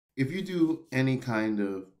If you do any kind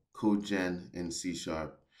of code gen in C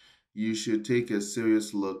Sharp, you should take a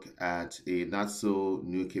serious look at a not so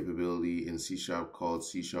new capability in C Sharp called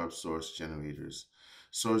C Sharp source generators.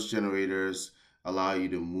 Source generators allow you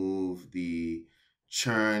to move the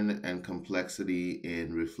churn and complexity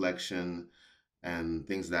in reflection and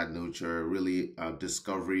things of that nature, really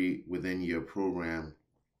discovery within your program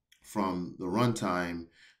from the runtime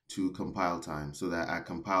to compile time, so that at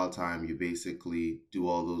compile time you basically do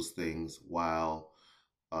all those things while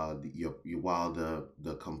while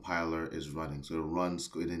the compiler is running. So it runs,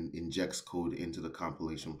 it injects code into the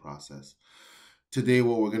compilation process. Today,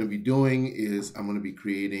 what we're going to be doing is I'm going to be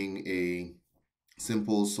creating a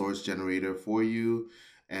simple source generator for you.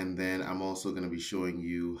 And then I'm also going to be showing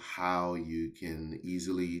you how you can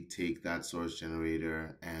easily take that source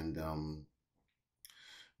generator and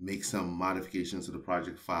make some modifications to the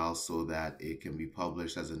project file so that it can be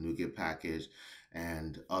published as a NuGet package,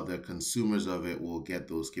 and other consumers of it will get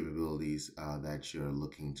those capabilities that you're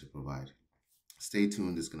looking to provide. Stay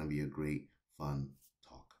tuned. It's going to be a great, fun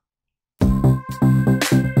talk.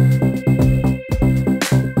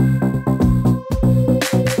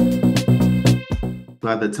 So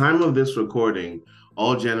at the time of this recording,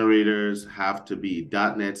 all generators have to be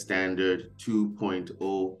 .NET Standard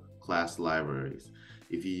 2.0 class libraries.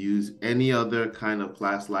 If you use any other kind of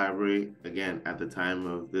class library, again, at the time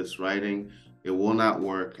of this writing, it will not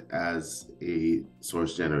work as a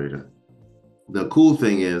source generator. The cool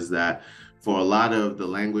thing is that for a lot of the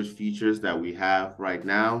language features that we have right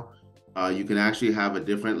now, you can actually have a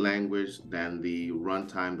different language than the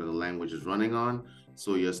runtime that the language is running on.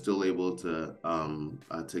 So you're still able to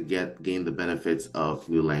gain the benefits of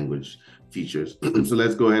new language features. So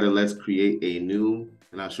let's go ahead and let's create a new,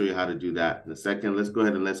 and I'll show you how to do that in a second. Let's go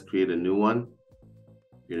ahead and let's create a new one.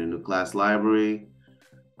 Create a new class library.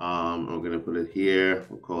 We're gonna put it here.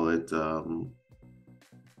 We'll call it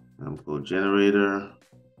code generator.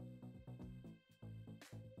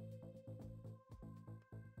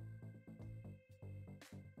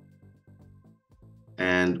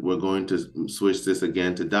 And we're going to switch this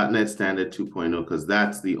again to .NET Standard 2.0 because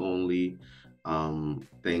that's the only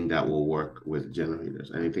thing that will work with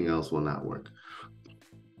generators. Anything else will not work.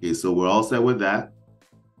 Okay, so we're all set with that.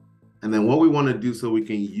 And then what we want to do so we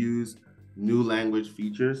can use new language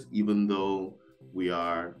features, even though we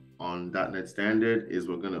are on .NET Standard, is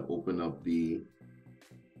we're going to open up the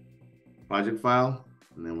project file,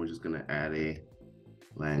 and then we're just going to add a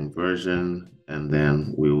lang version, and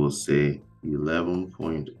then we will say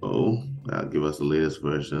 11.0. That'll give us the latest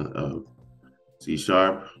version of C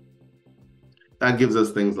Sharp. That gives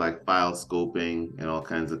us things like file scoping and all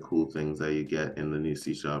kinds of cool things that you get in the new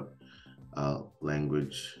C Sharp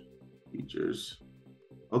language features.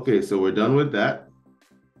 Okay, so we're done with that.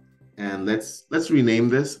 And let's rename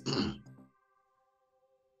this.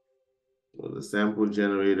 So the sample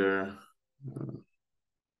generator.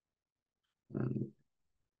 And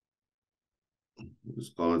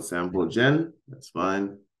just call it sample gen. That's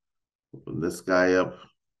fine. Open this guy up.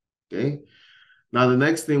 Okay. Now, the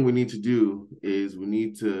next thing we need to do is we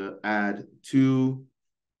need to add two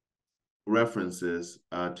references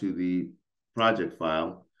to the project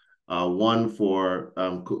file. One for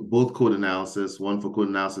both code analysis, one for code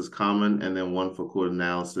analysis common, and then one for code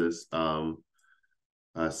analysis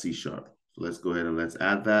C Sharp. So let's go ahead and let's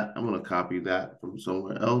add that. I'm going to copy that from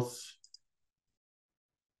somewhere else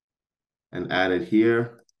and add it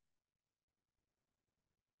here.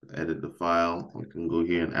 Edit the file. I can go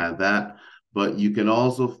here and add that. But you can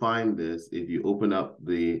also find this if you open up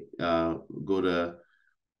the, go to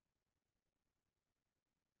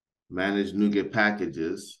Manage NuGet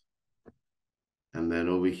Packages. And then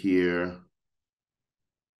over here,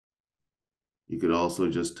 you could also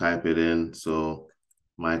just type it in. So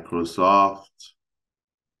Microsoft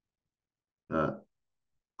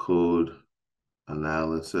code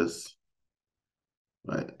analysis,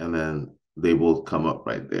 right? And then they both come up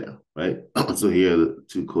right there, right? So here are the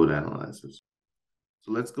two code analyzers.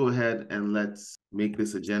 So let's go ahead and let's make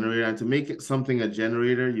this a generator. And to make it something a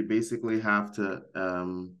generator, you basically have to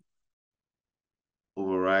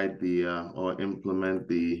override the or implement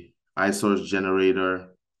the iSource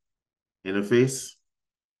generator interface.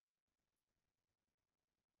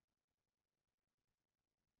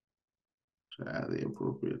 To add the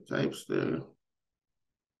appropriate types there.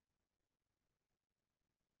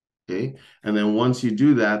 Okay, and then once you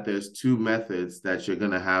do that, there's two methods that you're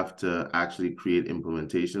gonna have to actually create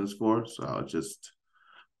implementations for. So I'll just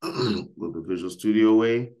go the Visual Studio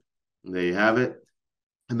way. And there you have it.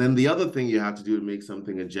 And then the other thing you have to do to make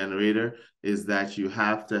something a generator is that you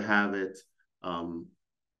have to have it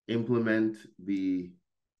implement the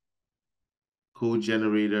code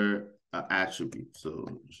generator attribute.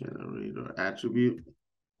 So generator attribute,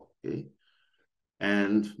 okay.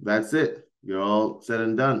 And that's it. You're all said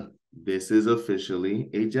and done. This is officially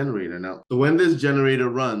a generator now. So when this generator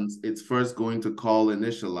runs, it's first going to call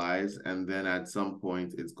initialize, and then at some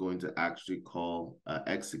point, it's going to actually call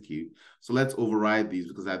execute. So let's override these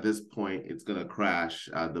because at this point, it's going to crash.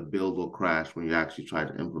 The build will crash when you actually try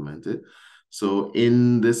to implement it. So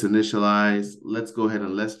in this initialize, let's go ahead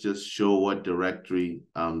and let's just show what directory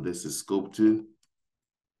this is scoped to.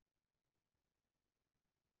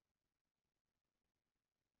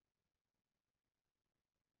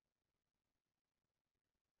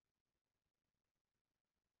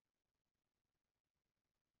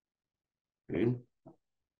 Okay.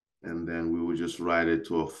 And then we will just write it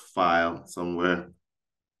to a file somewhere.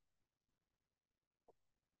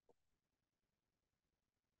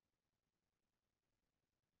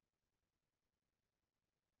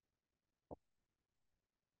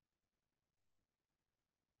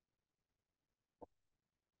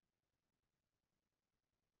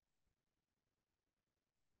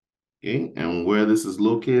 Okay, and where this is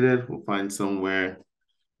located, we'll find somewhere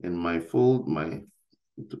in my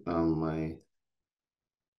my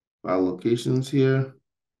file locations here.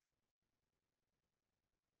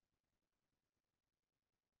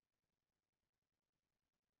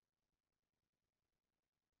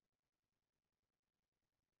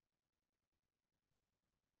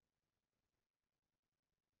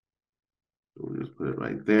 So we'll just put it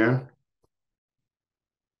right there.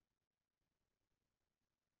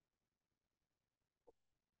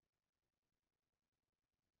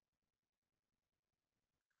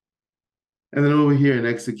 And then over here in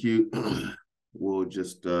execute, we'll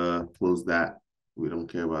just close that. We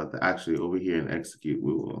don't care about that. Actually, over here in execute,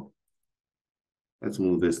 let's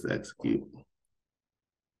move this to execute.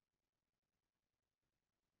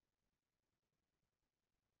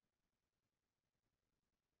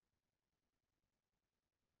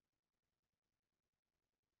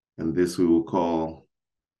 And this we will call.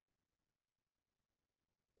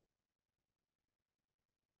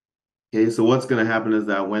 Okay, so what's going to happen is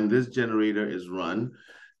that when this generator is run,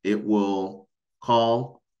 it will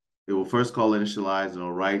first call initialize and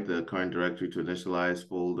it'll write the current directory to initialize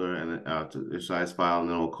folder and to initialize file, and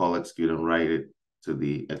then it'll call execute and write it to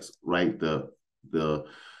write the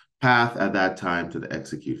path at that time to the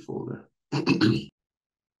execute folder. So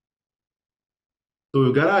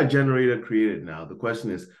we've got our generator created now. The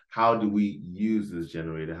question is, how do we use this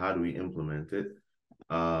generator? How do we implement it?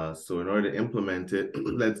 So in order to implement it,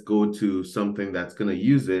 let's go to something that's going to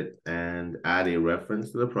use it and add a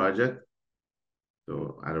reference to the project.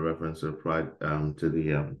 So add a reference to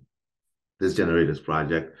the this generator's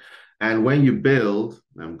project. And when you build,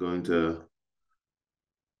 I'm going to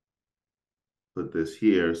put this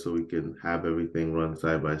here so we can have everything run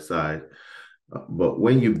side by side. But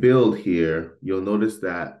when you build here, you'll notice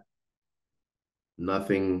that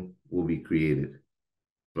nothing will be created.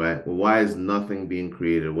 Right? Well, why is nothing being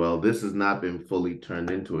created? Well, this has not been fully turned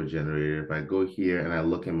into a generator. If I go here and I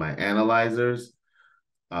look in my analyzers,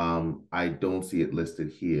 I don't see it listed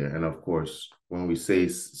here. And of course, when we say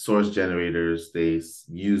source generators, they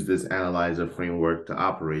use this analyzer framework to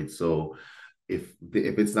operate. So if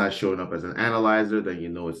it's not showing up as an analyzer, then you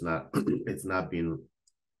know it's not it's not being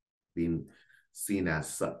seen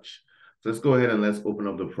as such. So let's go ahead and let's open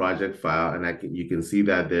up the project file, and you can see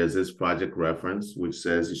that there's this project reference which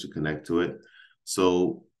says you should connect to it.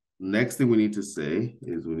 So next thing we need to say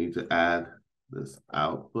is we need to add this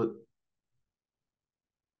output.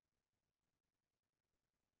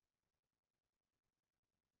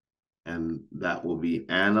 And that will be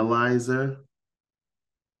analyzer,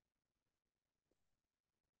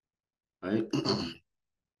 right? And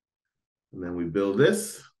then we build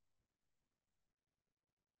this.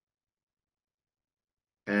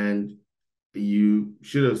 And you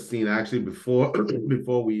should have seen actually before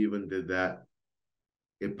we even did that,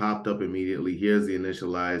 it popped up immediately. Here's the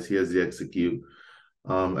initialize, here's the execute.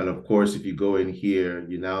 And of course, if you go in here,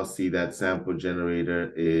 you now see that sample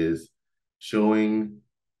generator is showing,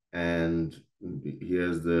 and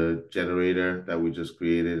here's the generator that we just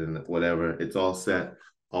created and whatever. It's all set,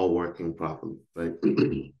 all working properly, right?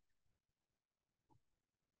 And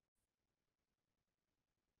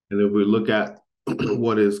if we look at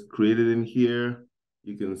what is created in here,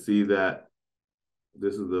 you can see that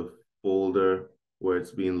this is the folder where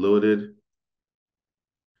it's being loaded.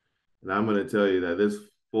 And I'm going to tell you that this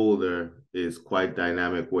folder is quite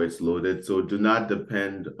dynamic where it's loaded. So do not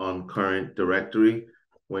depend on current directory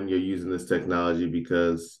when you're using this technology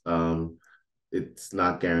because it's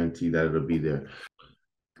not guaranteed that it'll be there.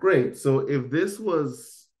 Great. So if this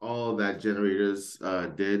was all that generators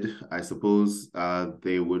did. I suppose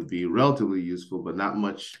they would be relatively useful, but not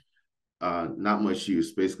much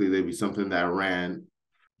use. Basically, they'd be something that ran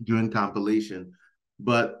during compilation,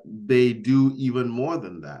 but they do even more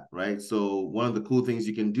than that, right? So one of the cool things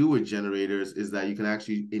you can do with generators is that you can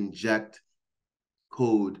actually inject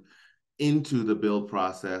code into the build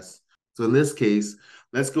process. So in this case,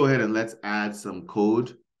 let's go ahead and let's add some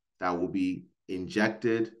code that will be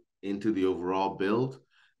injected into the overall build,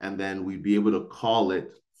 and then we'd be able to call it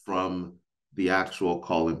from the actual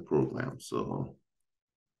calling program. So,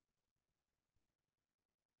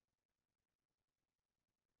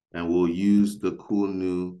 and we'll use the cool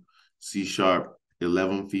new C#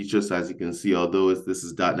 11 feature. So as you can see, although this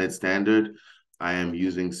is .NET Standard, I am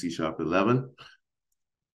using C# 11.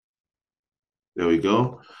 There we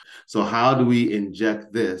go. So how do we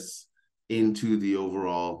inject this into the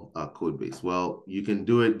overall code base? Well, you can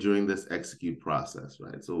do it during this execute process,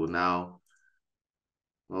 right? So now,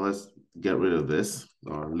 well, let's get rid of this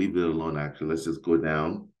or leave it alone, actually. Let's just go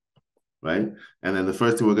down, right? And then the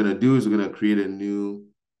first thing we're going to do is we're going to create a new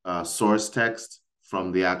source text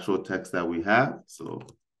from the actual text that we have. So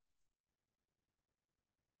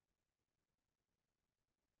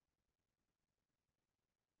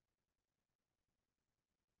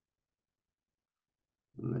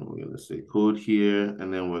and then we're going to say code here,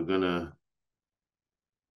 and then we're going to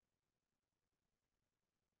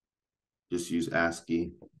just use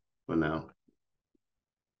ASCII for now.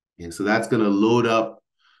 And so that's going to load up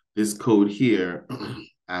this code here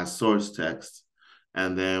as source text.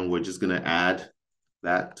 And then we're just going to add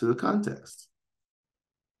that to the context.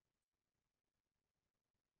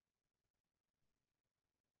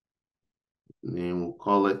 And then we'll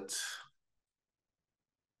call it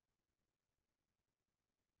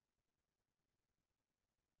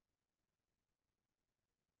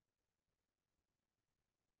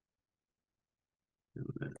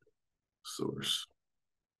source.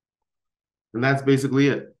 And that's basically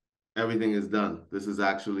it. Everything is done. This is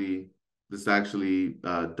actually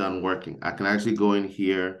done working. I can actually go in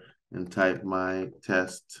here and type my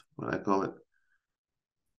test, what I call it,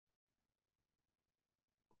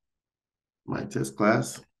 my test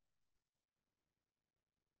class.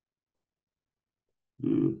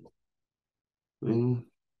 Do thing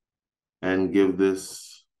and give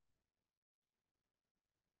this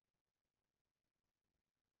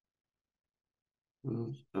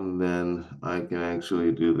and then I can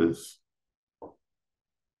actually do this.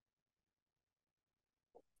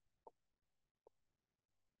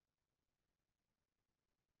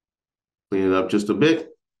 Clean it up just a bit,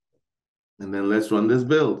 and then let's run this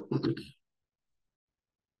build.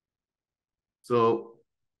 So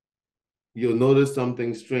you'll notice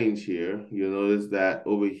something strange here. You'll notice that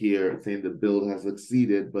over here, it's saying the build has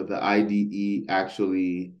succeeded, but the IDE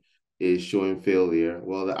actually is showing failure.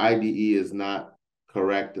 Well, the IDE is not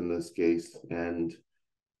correct in this case, and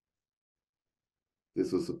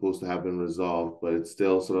this was supposed to have been resolved, but it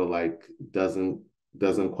still sort of like doesn't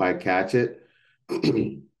quite catch it.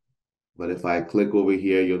 But if I click over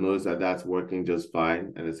here, you'll notice that that's working just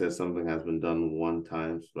fine. And it says something has been done 1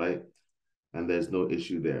 time, right? And there's no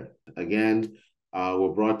issue there. Again, we're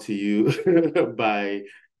brought to you by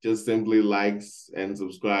just simply likes and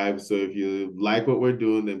subscribe. So if you like what we're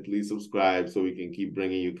doing, then please subscribe so we can keep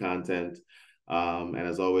bringing you content. And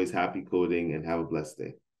as always, happy coding and have a blessed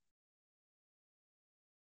day.